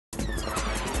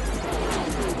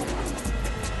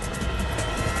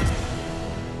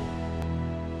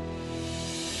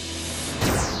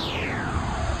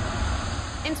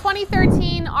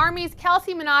2013, Army's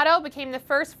Kelsey Minato became the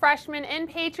first freshman in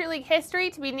Patriot League history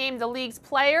to be named the league's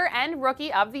Player and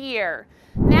Rookie of the Year.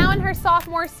 Now in her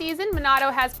sophomore season,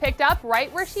 Minato has picked up right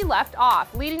where she left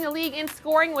off, leading the league in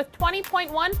scoring with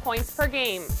 20.1 points per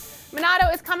game.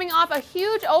 Minato is coming off a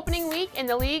huge opening week in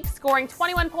the league, scoring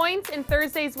 21 points in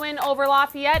Thursday's win over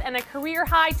Lafayette and a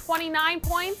career-high 29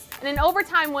 points in an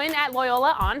overtime win at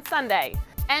Loyola on Sunday.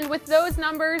 And with those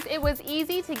numbers, it was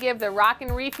easy to give the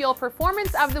Rockin Refuel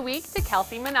Performance of the Week to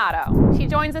Kelsey Minato. She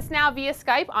joins us now via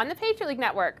Skype on the Patriot League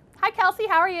Network. Hi Kelsey,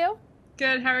 how are you?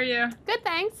 Good, how are you? Good,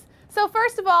 thanks. So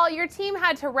first of all, your team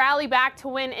had to rally back to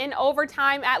win in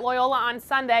overtime at Loyola on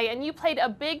Sunday, and you played a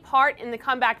big part in the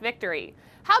comeback victory.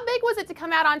 How big was it to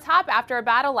come out on top after a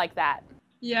battle like that?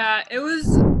 Yeah, it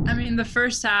was, the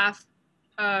first half,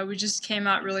 we just came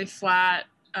out really flat,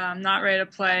 not ready to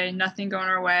play, nothing going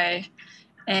our way.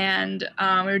 And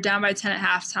we were down by 10 at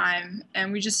halftime,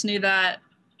 and we just knew that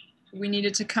we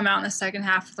needed to come out in the second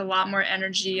half with a lot more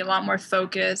energy, a lot more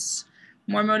focus,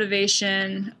 more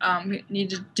motivation. We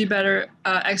needed to do better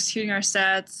executing our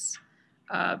sets,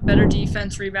 better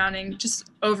defense, rebounding, just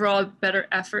overall better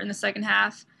effort in the second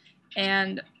half.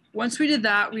 And once we did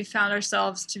that, we found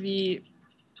ourselves to be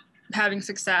having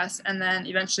success and then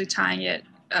eventually tying it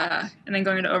and then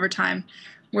going into overtime,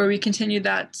 where we continued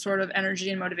that sort of energy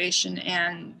and motivation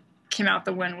and came out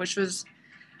the win, which was,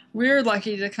 we were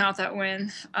lucky to come out that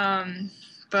win.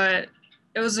 But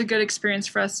it was a good experience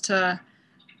for us to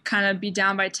kind of be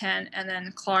down by 10 and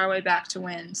then claw our way back to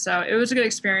win. So it was a good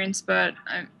experience, but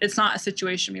it's not a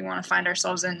situation we want to find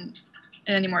ourselves in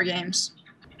any more games.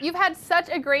 You've had such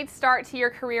a great start to your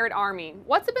career at Army.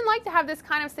 What's it been like to have this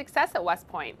kind of success at West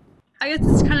Point? I guess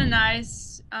it's kind of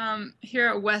nice. Here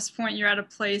at West Point, you're at a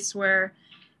place where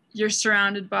you're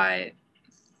surrounded by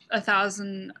a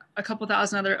couple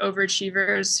thousand other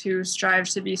overachievers who strive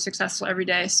to be successful every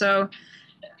day. So,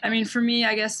 for me,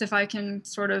 I guess if I can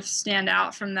sort of stand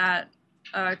out from that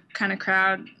kind of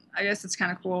crowd, I guess it's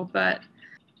kind of cool. But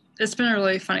it's been a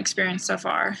really fun experience so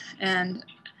far, and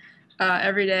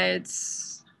every day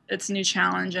it's a new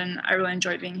challenge, and I really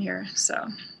enjoy being here. So.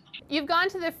 You've gone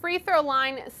to the free throw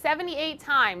line 78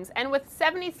 times, and with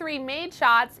 73 made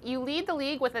shots, you lead the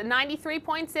league with a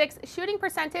 93.6 shooting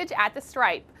percentage at the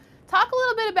stripe. Talk a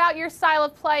little bit about your style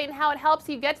of play and how it helps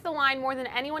you get to the line more than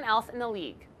anyone else in the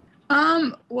league.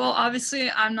 Well, obviously,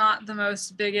 I'm not the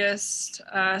most biggest,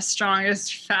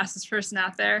 strongest, fastest person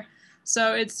out there,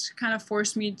 so it's kind of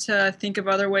forced me to think of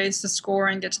other ways to score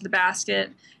and get to the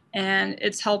basket, and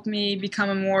it's helped me become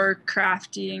a more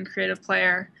crafty and creative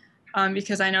player.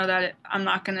 Because I know that I'm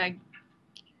not going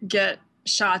to get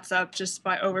shots up just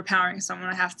by overpowering someone.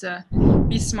 I have to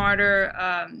be smarter,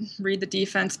 read the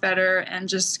defense better, and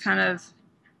just kind of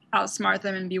outsmart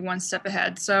them and be one step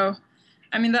ahead. So,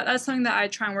 that's something that I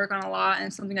try and work on a lot,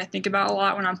 and something I think about a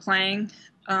lot when I'm playing.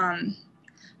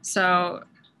 So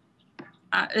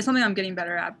it's something I'm getting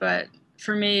better at. But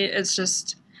for me, it's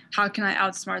just how can I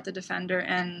outsmart the defender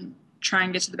and try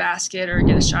and get to the basket or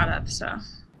get a shot up. So.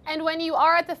 And when you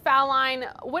are at the foul line,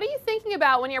 what are you thinking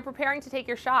about when you're preparing to take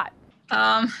your shot?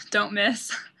 Don't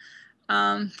miss.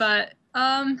 But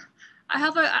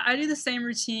I do the same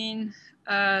routine.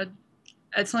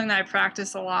 It's something that I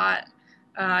practice a lot.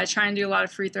 I try and do a lot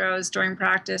of free throws during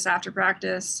practice, after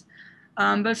practice.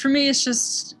 But for me, it's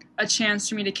just a chance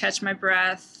for me to catch my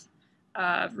breath,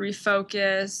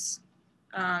 refocus,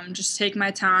 just take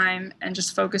my time and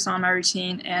just focus on my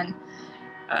routine and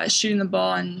shooting the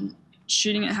ball and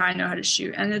shooting it how I know how to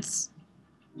shoot. And it's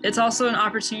also an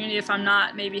opportunity, if I'm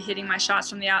not maybe hitting my shots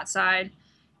from the outside,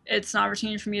 it's an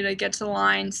opportunity for me to get to the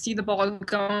line, see the ball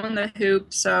go in the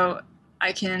hoop, so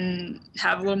I can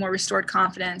have a little more restored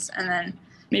confidence, and then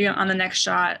maybe on the next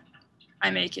shot I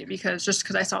make it because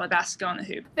I saw the basket go in the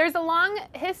hoop. There's a long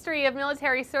history of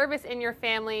military service in your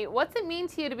family. What's it mean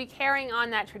to you to be carrying on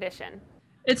that tradition?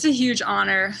 It's a huge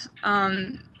honor.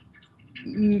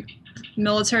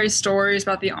 Military stories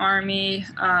about the Army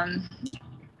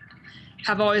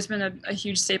have always been a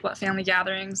huge staple at family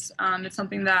gatherings. It's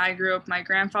something that I grew up, my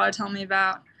grandfather telling me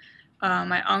about,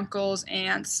 my uncles,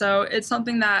 aunts. So it's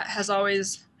something that has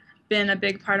always been a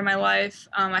big part of my life.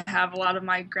 I have a lot of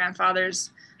my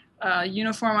grandfather's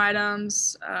uniform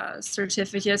items,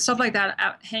 certificates, stuff like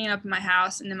that hanging up in my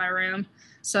house and in my room.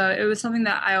 So it was something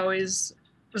that was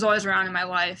always around in my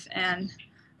life. And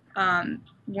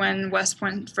when West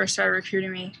Point first started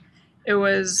recruiting me, it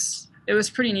was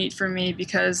pretty neat for me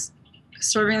because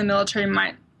serving in the military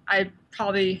I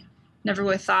probably never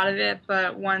really thought of it,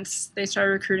 but once they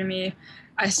started recruiting me,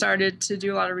 I started to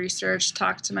do a lot of research,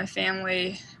 talk to my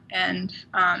family, and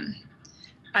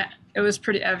it was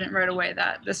pretty evident right away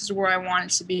that this is where I wanted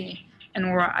to be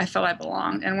and where I felt I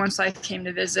belonged. And once I came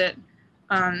to visit,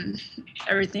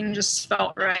 everything just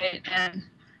felt right, and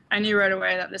I knew right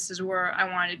away that this is where I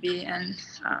wanted to be. And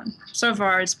so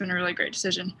far, it's been a really great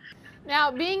decision.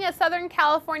 Now, being a Southern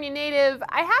California native,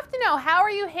 I have to know, how are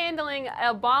you handling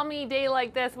a balmy day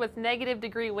like this with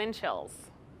 -degree wind chills?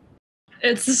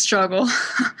 It's a struggle.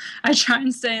 I try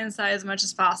and stay inside as much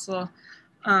as possible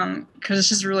because it's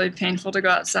just really painful to go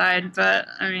outside. But,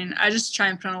 I mean, I just try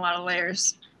and put on a lot of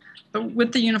layers. But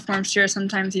with the uniforms here,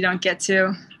 sometimes you don't get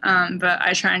to. But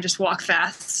I try and just walk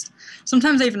fast.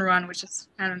 Sometimes I even run, which is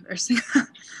kind of embarrassing.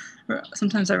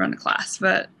 Sometimes I run to class.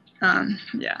 But,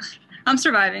 yeah, I'm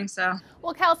surviving, so.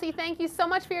 Well, Kelsey, thank you so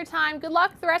much for your time. Good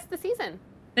luck the rest of the season.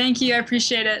 Thank you. I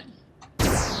appreciate it.